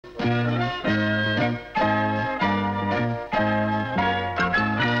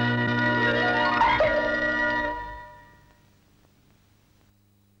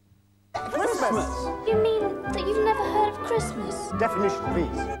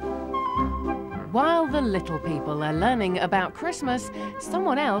While the little people are learning about Christmas,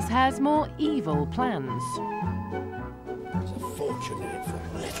 someone else has more evil plans. It's a fortune in it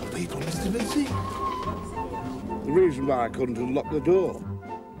for little people, Mr. Vincy. The reason why I couldn't unlock the door.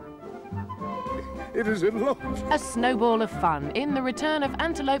 It is unlocked. A snowball of fun in the Return of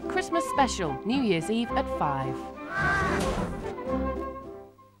Antelope Christmas special, New Year's Eve at 5.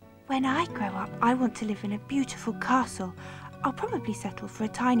 When I grow up, I want to live in a beautiful castle. I'll probably settle for a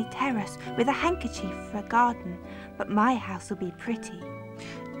tiny terrace with a handkerchief for a garden, but my house will be pretty.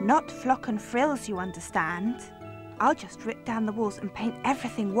 Not flock and frills, you understand. I'll just rip down the walls and paint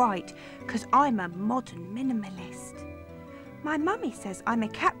everything white, because I'm a modern minimalist. My mummy says I'm a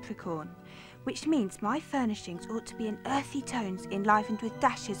Capricorn, which means my furnishings ought to be in earthy tones enlivened with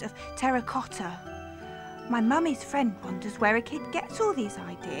dashes of terracotta. My mummy's friend wonders where a kid gets all these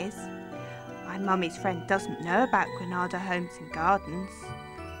ideas. My mummy's friend doesn't know about Granada Homes and Gardens.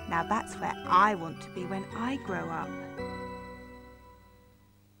 Now that's where I want to be when I grow up.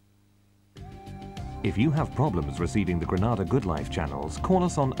 If you have problems receiving the Granada Good Life channels, call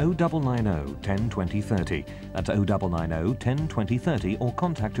us on 0990 10 20 30. That's 0990 10 20 30, or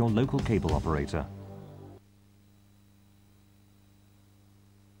contact your local cable operator.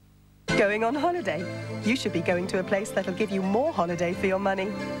 Going on holiday? You should be going to a place that'll give you more holiday for your money.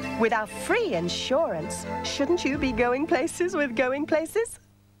 With our free insurance, shouldn't you be going places with Going Places?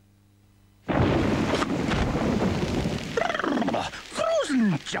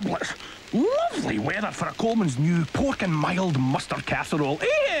 Frozen giblets. Lovely weather for a Colman's new pork and mild mustard casserole.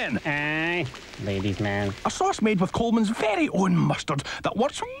 Ian! Aye, ladies' man. A sauce made with Colman's very own mustard that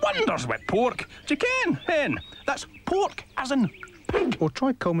works wonders with pork. Do you ken, Hen? That's pork as in pig. Or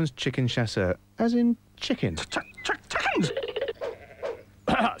try Colman's chicken chasseur, as in chicken. Chickens!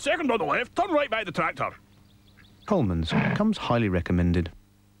 Second on the left, turn right by the tractor. Colman's comes highly recommended.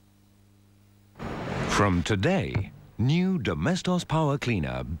 From today, new Domestos Power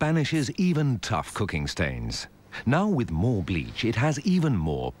Cleaner banishes even tough cooking stains. Now with more bleach, it has even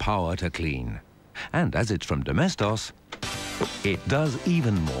more power to clean. And as it's from Domestos, it does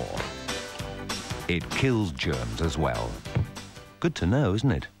even more. It kills germs as well. Good to know,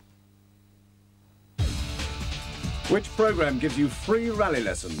 isn't it? Which program gives you free rally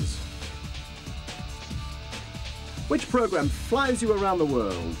lessons? Which program flies you around the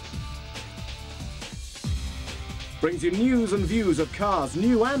world? Brings you news and views of cars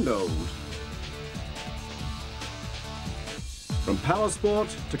new and old. From power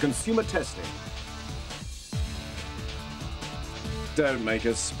sport to consumer testing. Don't make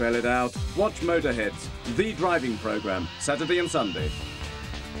us spell it out. Watch Motorheads, the driving program, Saturday and Sunday.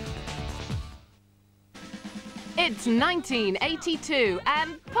 It's 1982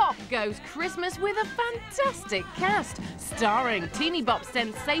 and pop goes Christmas with a fantastic cast, starring teeny bop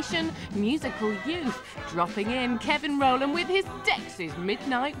sensation, musical youth, dropping in Kevin Rowland with his Dexys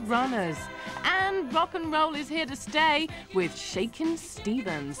Midnight Runners. And rock and roll is here to stay with Shakin'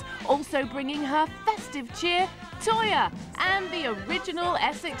 Stevens, also bringing her festive cheer, Toyah, and the original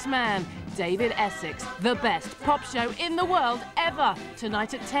Essex man, David Essex, the best pop show in the world ever,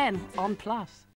 tonight at 10 on Plus.